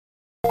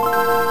Oh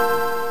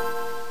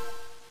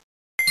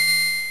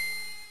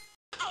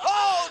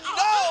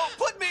no!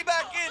 Put me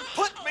back in!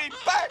 Put me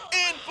back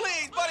in,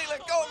 please, buddy.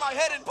 Let go of my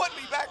head and put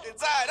me back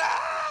inside.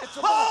 Ah!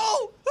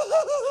 Oh!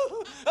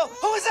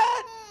 Who is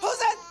that? Who's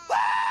that?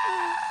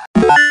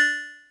 Ah!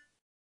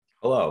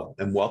 Hello,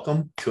 and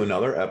welcome to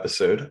another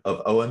episode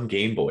of OM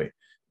Game Boy.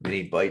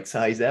 Mini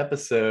bite-sized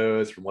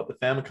episodes from What the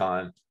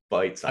Famicom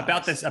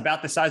bite-sized.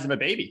 About the size of a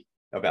baby.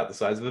 About the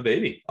size of a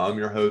baby. I'm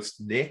your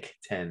host, Nick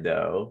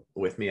Tendo.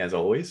 With me, as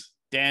always,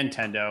 Dan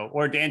Tendo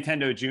or Dan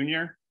Tendo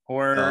Jr.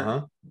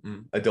 or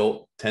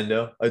Adult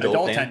Tendo.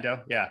 Adult Dan.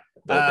 Tendo. Yeah.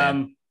 Adult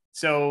Dan.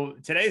 So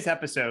today's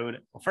episode,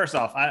 well, first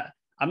off,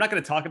 I'm not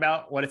going to talk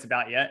about what it's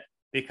about yet,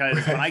 because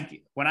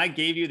when I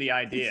gave you the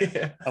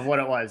idea of what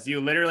it was, you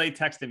literally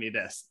texted me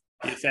this.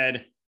 You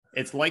said,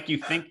 it's like you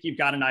think you've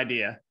got an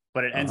idea,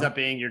 but it ends up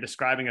being you're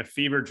describing a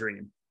fever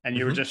dream. And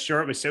you were just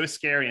sure it was so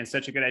scary and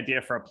such a good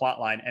idea for a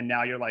plot line. And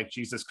now you're like,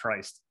 Jesus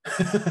Christ.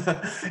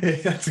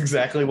 That's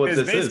exactly what this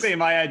is. Basically,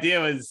 my idea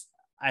was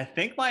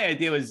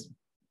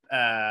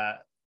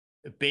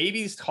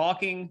babies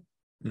talking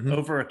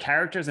over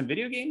characters in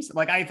video games.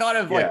 Like, I thought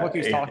of look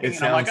who's talking.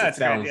 And I'm like, oh, that's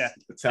a good idea.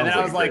 And then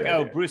I was like,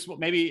 oh,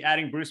 maybe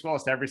adding Bruce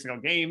Willis to every single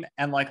game.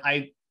 And like,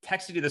 I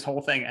texted you this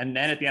whole thing. And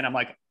then at the end, I'm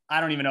like, I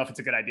don't even know if it's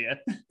a good idea.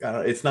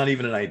 It's not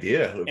even an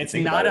idea. It's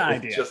not an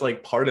idea. It's just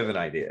like part of an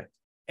idea.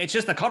 It's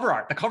just the cover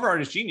art. The cover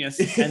art is genius.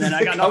 And then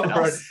I got nothing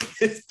else.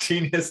 It's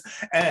genius.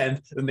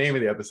 And the name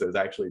of the episode is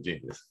actually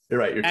genius.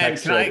 You're right. Your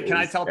text can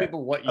I tell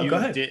people what you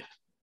did?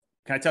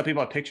 Can I tell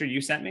people a picture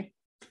you sent me?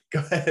 Go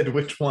ahead.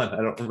 Which one?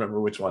 I don't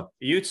remember which one.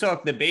 You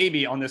took the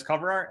baby on this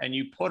cover art and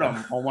you put him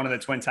on one of the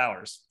Twin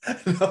Towers.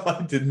 No,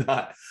 I did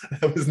not.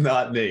 That was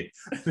not me.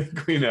 I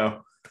think we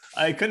know.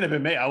 I couldn't have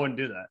been me. I wouldn't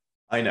do that.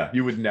 I know.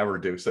 You would never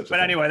do such a thing.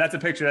 But anyway, that's a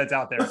picture that's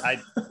out there.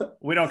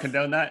 We don't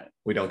condone that.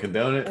 We don't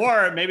condone it.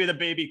 Or maybe the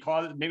baby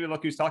caused, maybe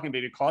Look Who's Talking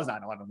baby caused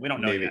 9/11. We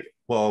don't know yet.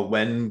 Well,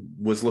 when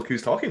was Look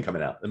Who's Talking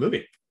coming out, the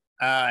movie?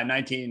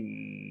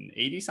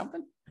 1980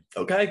 something.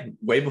 Okay,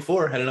 way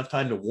before. Had enough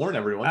time to warn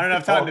everyone. I don't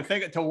have time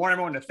to warn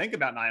everyone to think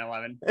about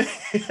 9/11.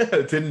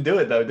 It didn't do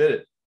it though, did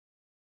it?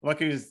 Look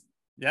Who's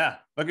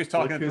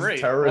Talking 3.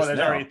 Terrorist there's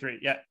now. already 3.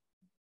 Yeah.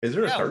 Is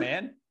there a third?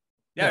 Man.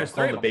 Yeah, there's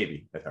 3 of them. The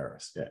baby, a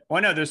terrorist. Yeah.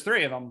 Well, no, there's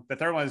 3 of them. The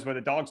third one is where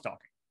the dog's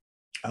talking.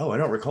 Oh, I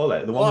don't recall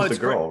that. The one was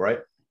the girl, right?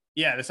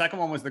 Yeah, the second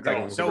one was the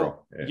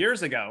girl.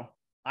 Years ago,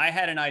 I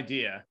had an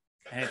idea,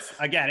 and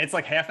it's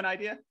like half an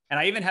idea, and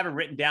I even have it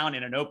written down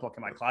in a notebook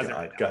in my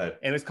closet. Go ahead.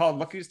 It was called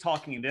Look Who's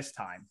Talking This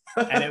Time,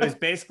 and it was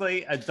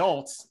basically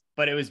adults,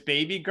 but it was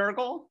Baby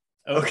Gurgle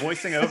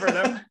voicing over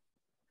them.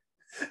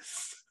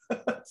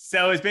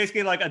 So it's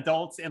basically like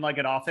adults in like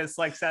an office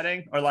like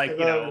setting, or like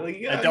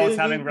adults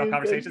having real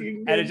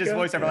conversations, and it just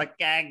voice over like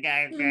gang,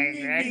 and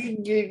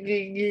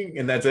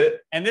that's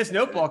it. And this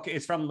notebook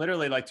is from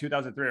literally like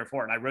 2003 or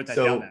 4, and I wrote that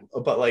down then.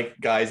 But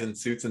like guys in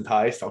suits and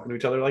ties talking to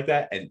each other like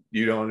that, and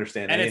you don't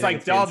understand. And it's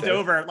like dubbed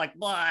over like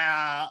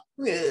blah.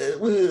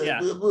 Yeah.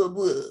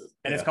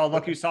 And it's called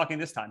Look Who's Talking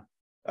This Time.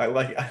 I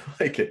like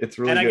it. It's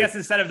really. And I good. guess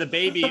instead of the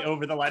baby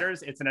over the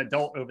letters, it's an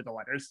adult over the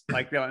letters,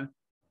 like going.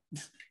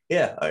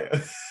 Yeah,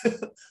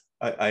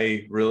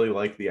 I really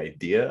like the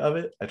idea of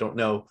it. I don't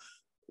know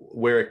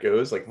where it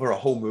goes, like for a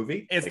whole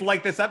movie. It's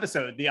like this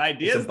episode. The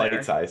idea is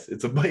bite size.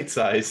 It's a bite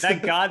size.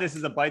 Thank God this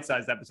is a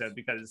bite-sized episode,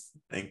 because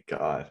thank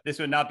God this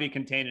would not be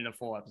contained in a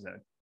full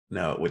episode.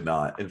 No, it would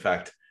not. In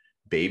fact,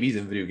 babies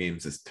in video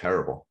games is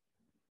terrible.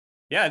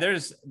 Yeah,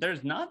 there's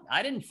not.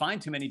 I didn't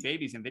find too many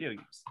babies in video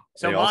games.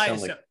 So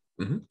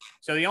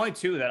so the only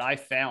 2 that I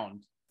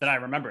found that I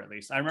remember, at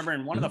least I remember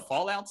in one of the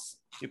Fallouts,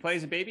 you play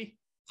as a baby.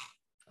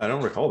 I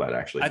don't recall that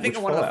actually. I think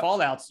in one of the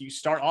Fallouts, you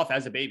start off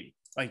as a baby.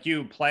 Like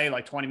you play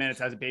like 20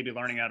 minutes as a baby,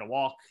 learning how to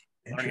walk,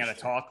 learning how to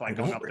talk, like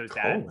going up to his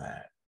dad.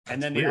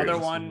 And then the other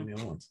one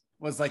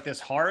was like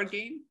this horror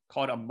game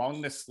called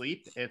Among the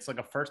Sleep. It's like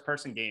a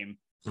first-person game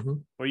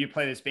where you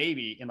play this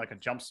baby in like a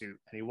jumpsuit, and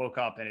he woke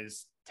up and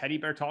his teddy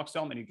bear talks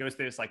to him, and he goes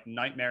through this like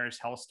nightmarish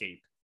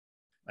hellscape,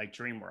 like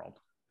dream world.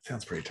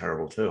 Sounds pretty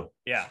terrible too.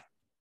 Yeah.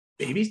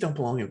 Babies don't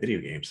belong in video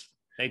games.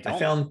 They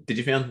don't. Did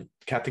you find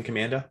Captain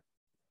Commando?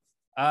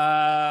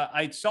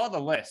 I saw the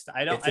list.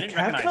 I didn't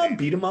recognize Capcom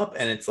beat 'em up,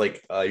 and it's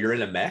like you're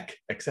in a mech,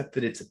 except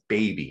that it's a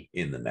baby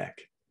in the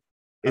mech.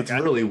 It's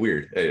really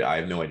weird. I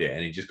have no idea.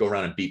 And you just go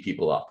around and beat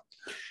people up.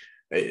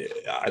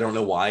 I don't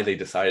know why they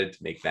decided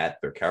to make that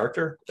their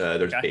character.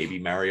 There's Baby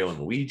Mario and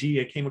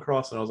Luigi I came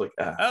across, and I was like,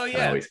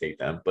 I always hate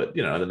them, but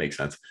that makes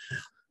sense.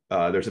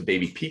 There's a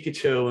Baby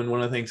Pikachu in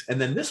one of the things,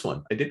 and then this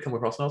one I did come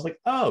across, and I was like,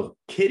 oh,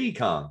 Kiddy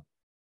Kong.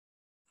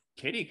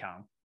 Kiddy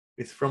Kong.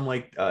 It's from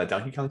like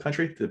Donkey Kong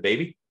Country, the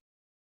baby.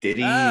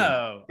 Diddy, Dixie,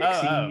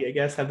 I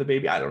guess, have the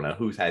baby. I don't know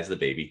who has the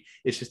baby.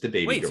 It's just a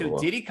baby. Wait, so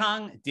Diddy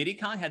Kong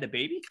had a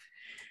baby?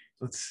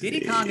 Let's see.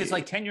 Diddy Kong is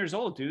like 10 years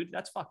old, dude.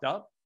 That's fucked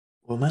up.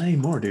 Well, not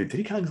anymore, dude.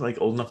 Diddy Kong's like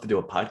old enough to do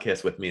a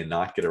podcast with me and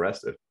not get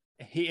arrested.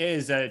 He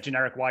is a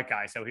generic white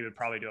guy, so he would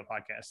probably do a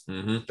podcast.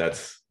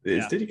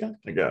 Is Diddy Kong,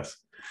 I guess.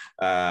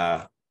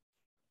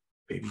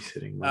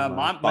 Babysitting.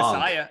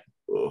 Messiah.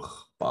 Ugh,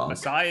 bomb.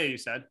 Messiah, you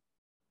said.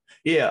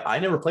 Yeah, I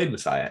never played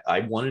Messiah.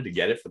 I wanted to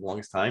get it for the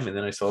longest time, and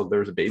then I saw there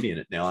was a baby in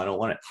it. Now I don't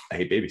want it. I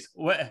hate babies.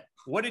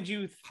 What did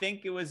you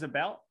think it was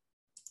about?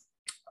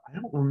 I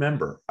don't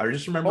remember. I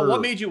just remember. Well,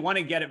 what made you want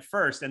to get it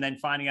first, and then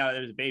finding out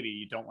there's a baby,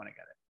 you don't want to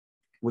get it?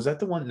 Was that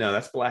the one? No,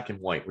 that's Black and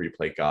White where you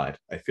play God.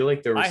 I feel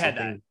like there was. I had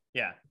that.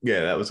 Yeah.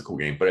 Yeah, that was a cool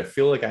game, but I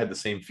feel like I had the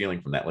same feeling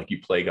from that. Like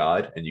you play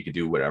God and you could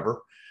do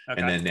whatever,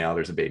 and then now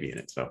there's a baby in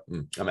it, so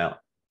I'm out.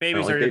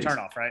 Babies are your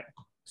turnoff, right?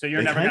 So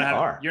you're never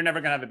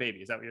gonna have a baby.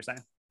 Is that what you're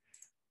saying?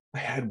 I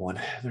had one.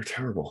 They're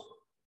terrible.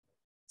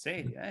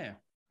 See, yeah,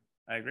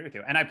 I agree with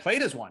you. And I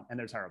played as one, and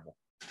they're terrible.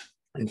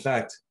 In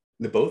fact,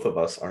 the both of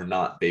us are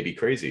not baby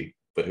crazy,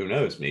 but who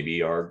knows?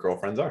 Maybe our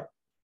girlfriends are.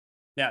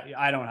 Yeah,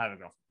 I don't have a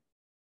girlfriend.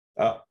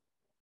 Oh,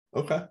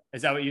 okay.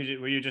 Is that what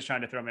you were? You just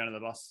trying to throw me under the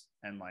bus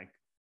and like?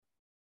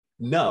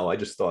 No, I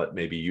just thought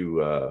maybe you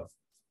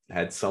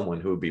had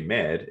someone who would be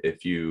mad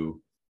if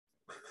you.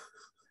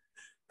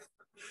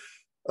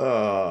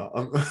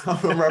 I'm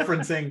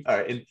referencing. All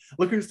right, and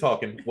look who's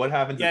talking. What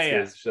happens? That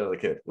scares the shit out of the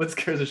kid. What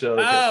scares the shit out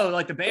of the kid? Oh,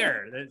 like the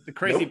bear, the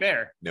crazy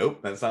bear.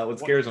 Nope, that's not what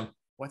scares him.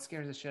 What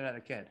scares the shit out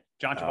of a kid?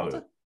 John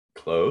Travolta?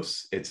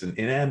 Close. It's an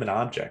inanimate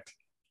object.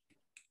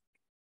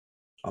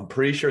 I'm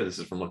pretty sure this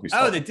is from Look Who's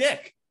Talking. Oh, the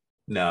dick.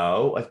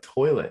 No, a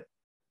toilet.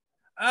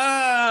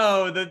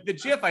 Oh, the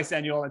GIF I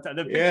send you all the time.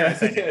 The picture I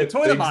send you. The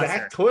toilet monster.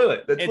 Exact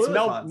toilet. It's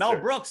Mel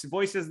Brooks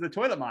voices the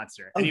toilet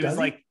monster, and he was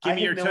like, "Give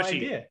me your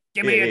tushy.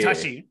 Give me your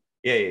tushy."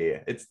 Yeah.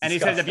 It's and disgusting.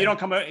 He says, "If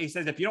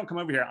you don't come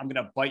over, here, I'm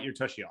gonna bite your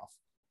tushy off."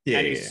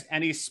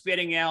 And he's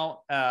spitting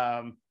out,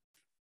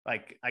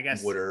 like I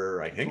guess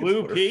water. I think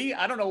blue pee.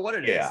 I don't know what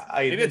it is. Yeah,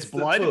 maybe it's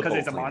blood because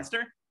it's a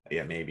monster.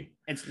 Yeah, maybe.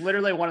 It's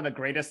literally one of the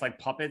greatest like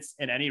puppets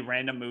in any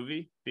random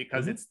movie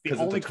because it's the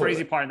only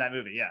crazy part in that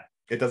movie. Yeah.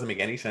 It doesn't make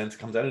any sense. It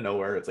comes out of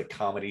nowhere. It's like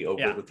comedy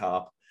over the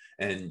top.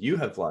 And you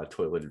have a lot of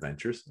toilet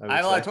adventures. I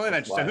have a lot of toilet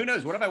adventures. So who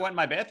knows? What if I went in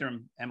my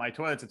bathroom and my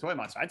toilet's a toilet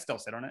monster? I'd still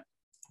sit on it.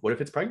 What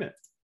if it's pregnant?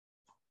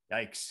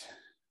 Yikes.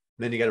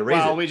 Then you got to raise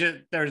it.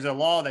 Well, there's a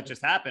law that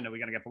just happened. Are we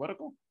going to get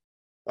political?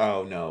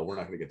 Oh, no. We're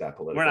not going to get that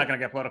political. We're not going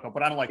to get political,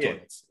 but I don't like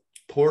toilets.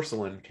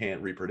 Porcelain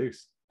can't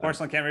reproduce.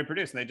 Porcelain can't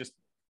reproduce. And they just.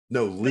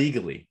 No,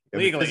 legally.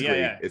 Legally,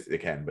 it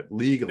can, but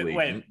legally.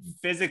 Wait,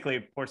 physically,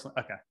 porcelain.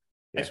 Okay.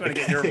 I just want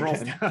to get your rules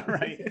down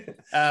right.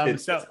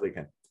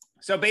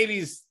 So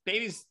babies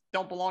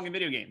don't belong in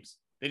video games.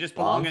 They just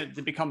belong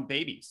to become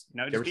babies.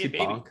 You know, just be a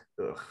baby. Bonk?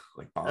 Ugh,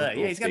 like Bonk,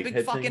 yeah, he's got a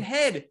big fucking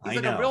head. He's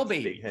like a real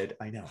baby. Big head.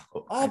 I know.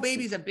 All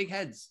babies have big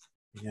heads.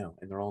 I know,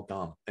 and they're all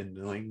dumb. And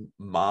knowing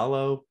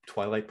Malo,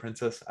 Twilight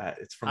Princess,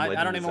 it's from.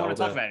 I don't even want to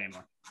talk about it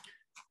anymore.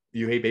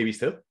 You hate babies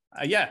too?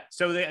 Yeah.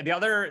 So the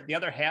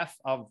other half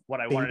of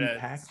what I wanted to.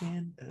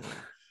 Pac-Man.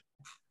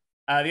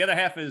 The other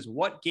half is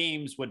what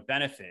games would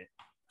benefit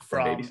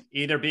from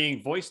either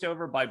being voiced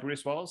over by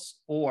Bruce Willis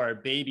or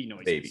baby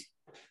noises.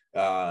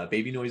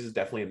 Baby noises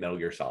definitely in Metal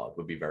Gear Solid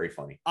would be very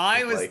funny.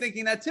 I was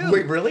thinking that too.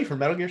 Wait, really? For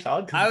Metal Gear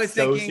Solid? I was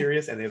so thinking,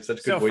 serious, and they have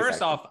such good voice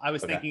first off, I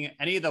was thinking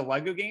any of the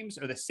Lego games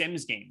or the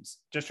Sims games,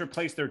 just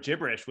replace their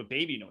gibberish with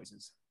baby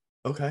noises.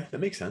 Okay, that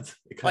makes sense.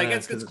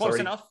 It's close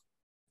enough.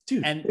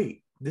 Dude,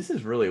 wait, this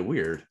is really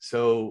weird.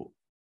 So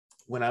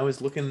when I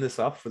was looking this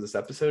up for this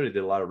episode, I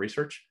did a lot of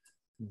research.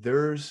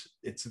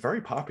 It's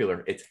very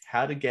popular. It's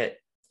how to get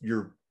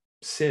your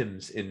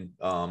Sims in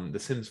The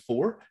Sims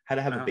 4, how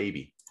to have a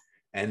baby.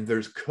 And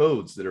there's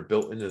codes that are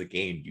built into the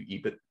game.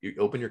 You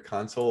open your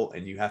console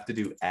and you have to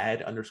do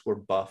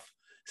add_buff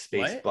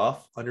space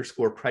buff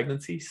 _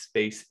 pregnancy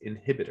space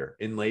inhibitor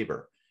in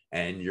labor.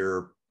 And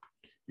your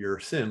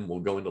Sim will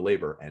go into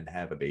labor and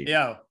have a baby.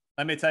 Yeah.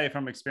 Let me tell you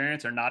from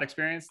experience or not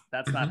experience,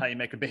 that's not how you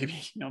make a baby.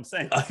 You know what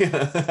I'm saying? I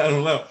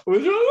don't know.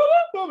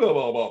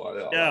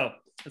 No,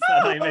 that's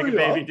not how you make a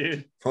baby,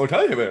 dude. I'll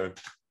tell you, man.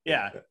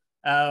 Yeah.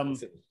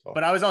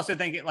 But I was also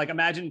thinking, like,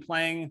 imagine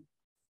playing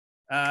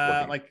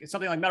like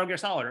something like Metal Gear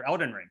Solid or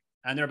Elden Ring,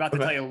 and they're about to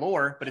tell you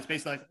lore, but it's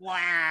basically like wah,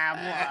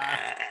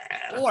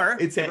 wah. Or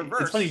it's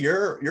funny.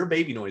 Your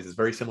baby noise is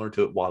very similar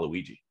to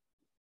Waluigi.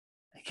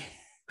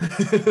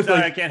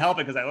 Sorry, I can't help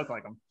it because I look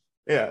like him.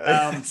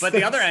 Yeah. But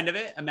the other end of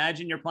it,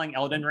 imagine you're playing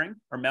Elden Ring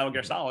or Metal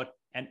Gear Solid,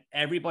 and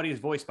everybody is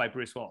voiced by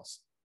Bruce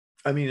Willis.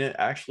 I mean,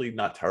 actually,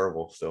 not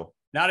terrible. So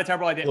not a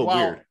terrible idea. A little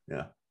weird.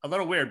 Yeah. A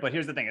little weird, but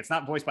here's the thing: it's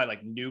not voiced by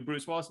like new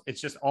Bruce Willis.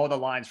 It's just all the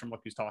lines from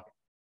Look Who's Talking.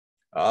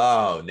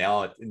 Oh,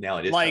 now it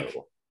is like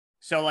terrible.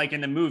 So, like in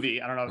the movie,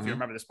 I don't know if you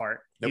remember this part.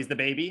 Nope. He's the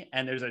baby,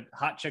 and there's a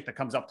hot chick that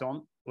comes up to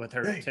him with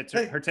her tits.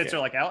 Her tits are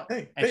like out,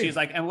 and she's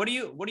like, "And what do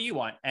you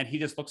want?" And he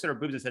just looks at her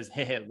boobs and says,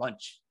 "Hey,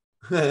 lunch."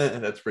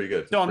 That's pretty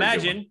good. So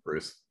imagine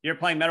Bruce, you're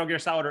playing Metal Gear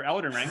Solid or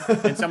Elden Ring,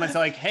 and someone's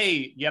like,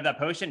 "Hey, you have that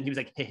potion?" And he was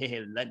like,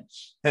 "Hey,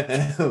 lunch."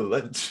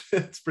 Lunch.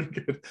 It's pretty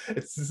good.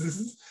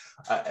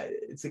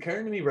 It's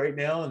occurring to me right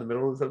now in the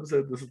middle of this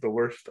episode. This is the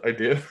worst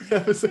idea.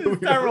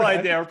 Terrible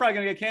idea. We're probably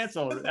gonna get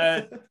canceled.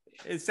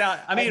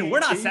 We're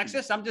not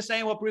sexist. I'm just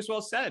saying what Bruce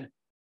Willis said.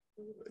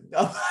 No,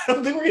 I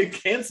don't think we're gonna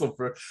cancel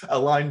for a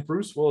line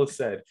Bruce Willis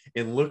said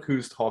in Look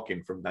Who's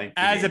Talking from 19.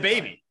 As a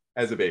baby.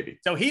 As a baby.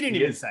 So he didn't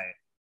even say it.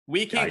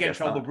 We can't get in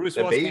trouble. Bruce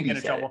Willis can't get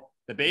in trouble.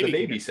 The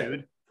baby said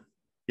sued.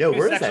 Yo,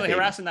 where's sexually that baby?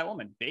 harassing that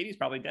woman? Baby's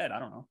probably dead. I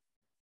don't know.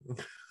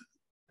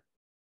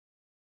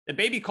 The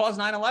baby caused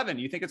 9/11.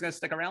 You think it's going to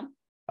stick around?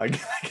 I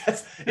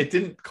guess it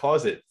didn't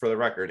cause it. For the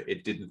record,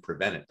 it didn't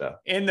prevent it though.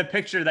 In the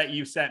picture that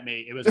you sent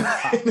me, it was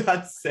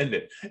not send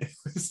it.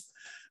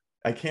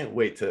 I can't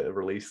wait to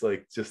release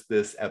like just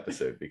this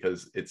episode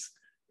because it's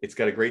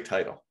got a great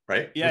title,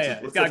 right? Yeah,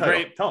 it's got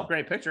a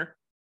great picture.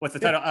 What's the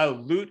title?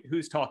 Oh, Loot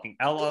Who's Talking?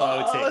 LOOT.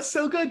 Oh, it's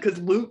so good because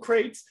loot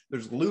crates.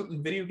 There's loot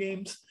in video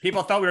games.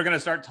 People thought we were going to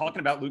start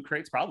talking about loot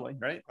crates, probably,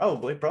 right?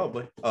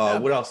 Probably.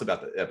 What else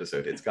about the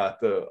episode? It's got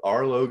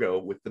our logo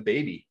with the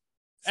baby.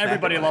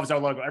 Everybody loves our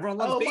logo. Everyone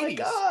loves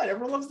babies. Oh my God,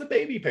 everyone loves the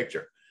baby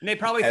picture. And they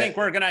probably think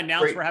we're going to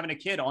announce we're having a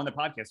kid on the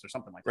podcast or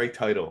something like that. Great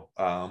title.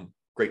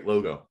 Great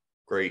logo.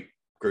 Great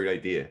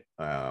idea.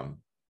 Not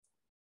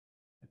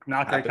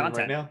great content.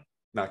 Right now.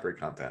 Not great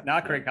content.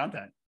 Not great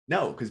content.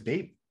 No, because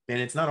and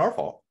it's not our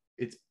fault.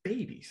 It's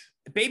babies.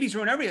 Babies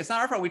ruin everything. It's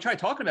not our fault. We tried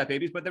talking about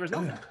babies, but there was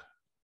nothing.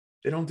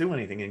 They don't do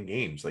anything in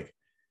games. Like,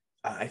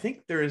 I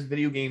think there is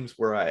video games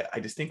where I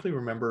distinctly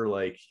remember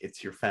like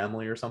it's your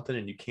family or something,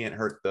 and you can't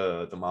hurt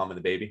the mom and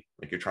the baby.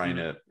 Like you're trying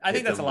to. I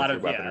think that's a lot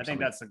of. Yeah, I think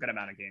that's a good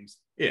amount of games.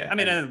 Yeah, I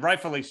mean, and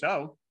rightfully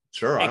so.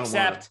 Sure.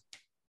 Except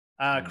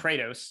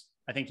Kratos.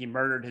 I think he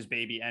murdered his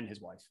baby and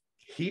his wife.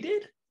 He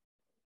did.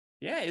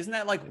 Yeah, isn't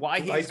that like why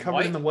he's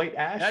covered in the white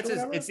ash?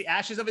 It's the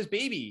ashes of his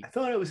baby. I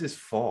thought it was his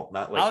fault,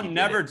 not like I'll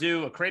never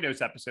do a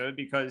Kratos episode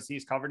because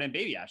he's covered in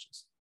baby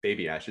ashes.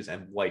 Baby ashes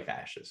and wife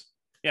ashes.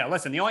 Yeah,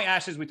 listen, the only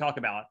ashes we talk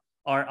about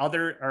are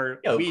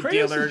weed Kratos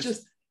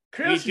dealers.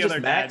 Kratos is just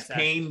Max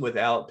Payne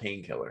without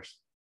painkillers.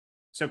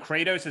 So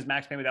Kratos is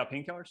Max Payne without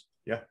painkillers?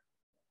 Yeah.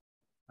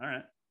 All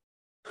right.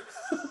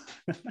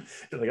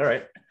 They're like, all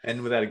right,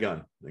 and without a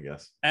gun, I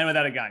guess. And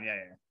without a gun, yeah.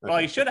 Okay. Well,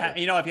 you should have.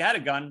 If you had a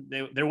gun,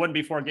 there wouldn't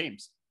be 4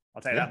 games.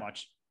 I'll tell you that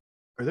much.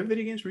 Are there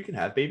video games where you can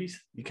have babies?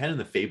 You can in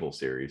the Fable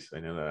series. I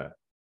know that.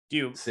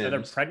 Are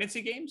there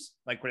pregnancy games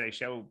like where they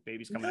show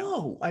babies coming out?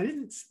 No, I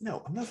didn't.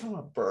 No, I'm not talking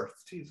about birth.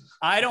 Jesus.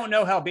 I don't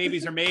know how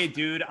babies are made,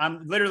 dude. I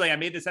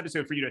made this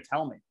episode for you to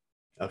tell me.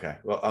 Okay.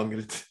 Well,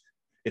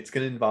 it's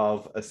gonna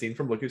involve a scene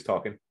from Look Who's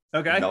Talking.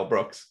 Okay. Mel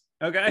Brooks.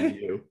 Okay. And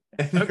you.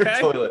 And your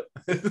toilet.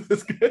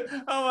 Is good?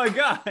 Oh my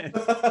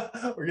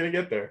God. We're gonna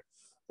get there.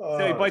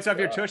 So he bites off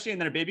your tushy and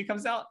then a baby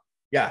comes out?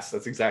 Yes,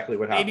 that's exactly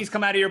what happens. Babies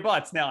come out of your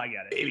butts. Now I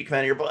get it. Baby come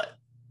out of your butt.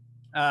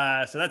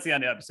 So that's the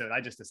end of the episode.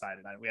 I just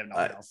decided we have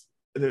nothing else.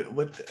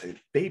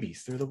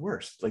 Babies, they're the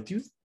worst. Like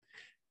you've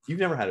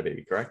never had a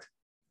baby, correct?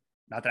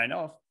 Not that I know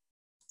of.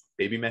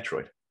 Baby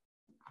Metroid.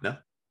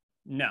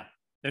 No.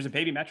 There's a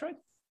baby Metroid?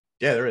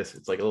 Yeah, there is.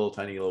 It's like a little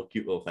tiny,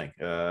 cute little thing.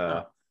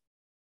 I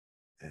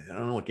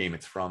don't know what game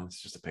it's from.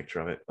 It's just a picture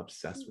of it.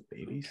 Obsessed with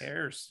babies. Who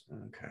cares?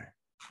 Okay.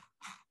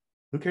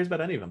 Who cares about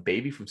any of them?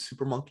 Baby from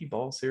Super Monkey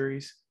Ball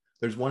series.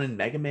 There's one in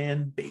Mega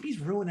Man.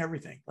 Babies ruin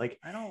everything. Like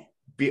I don't.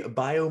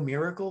 Bio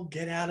Miracle,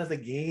 get out of the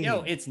game.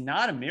 It's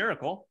not a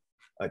miracle.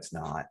 It's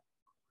not.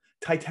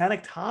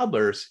 Titanic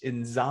toddlers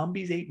in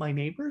Zombies Ate My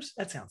Neighbors.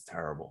 That sounds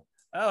terrible.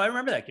 Oh, I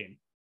remember that game.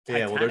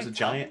 Yeah, well, there's a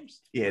giant.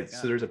 Yeah,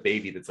 so there's a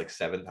baby that's like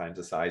 7 times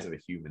the size of a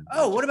human.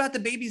 Oh, what about the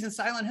babies in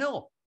Silent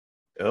Hill?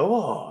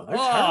 Oh, they're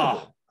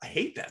terrible. I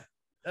hate them.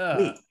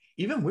 Wait,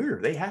 even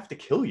weirder. They have to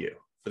kill you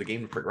for the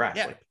game to progress.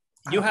 Yeah. Like,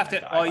 you have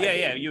to. Oh,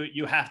 yeah.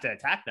 You have to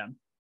attack them.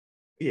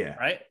 Yeah.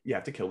 Right. You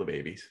have to kill the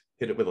babies.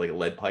 Hit it with like a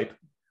lead pipe.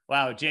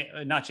 Wow.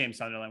 Not James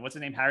Sunderland. What's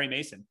his name? Harry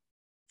Mason.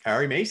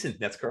 Harry Mason.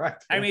 That's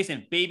correct. Harry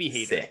Mason, baby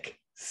hater.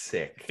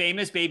 Sick.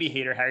 Famous baby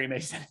hater, Harry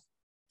Mason.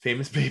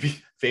 Famous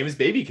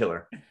baby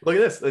killer. Look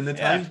at this. In the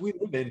times we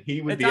live in, he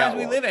would be outlawed.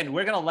 The times we live in,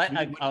 we're gonna let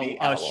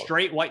a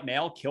straight white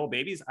male kill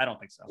babies? I don't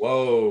think so.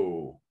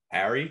 Whoa,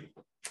 Harry,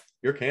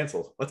 you're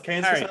canceled. Let's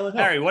cancel Silent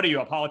Hill. Harry, what are you,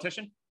 a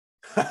politician?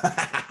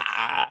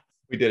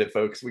 We did it,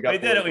 folks. We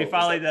did it. We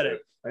finally did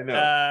it. I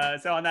know.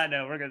 So on that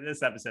note,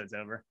 this episode's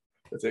over.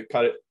 That's it.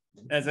 Cut it.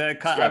 That's a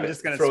cut. I'm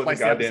just gonna splice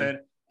the episode.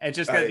 It's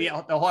just gonna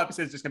the whole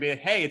episode is just gonna be like,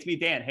 hey, it's me,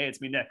 Dan. Hey,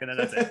 it's me, Nick, and then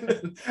that's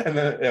it. And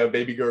then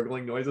baby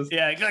gurgling noises.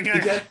 Yeah.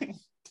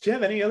 Did you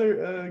have any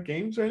other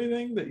games or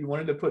anything that you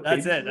wanted to put?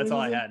 That's it. That's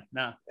all I had.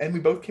 No. And we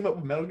both came up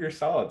with Metal Gear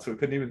Solid, so we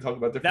couldn't even talk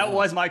about different. That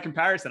was my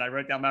comparison. I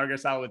wrote down Metal Gear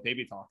Solid with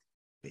Baby Talk.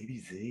 Baby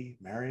Z,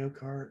 Mario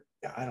Kart.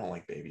 Yeah, I don't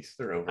like babies.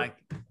 They're over.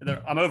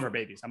 I'm over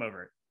babies. I'm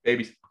over it.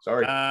 Babies.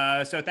 Sorry.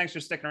 So thanks for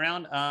sticking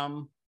around.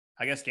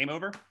 I guess game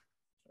over.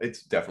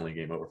 It's definitely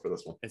game over for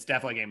this one. It's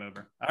definitely game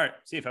over. All right.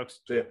 See you,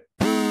 folks. See ya.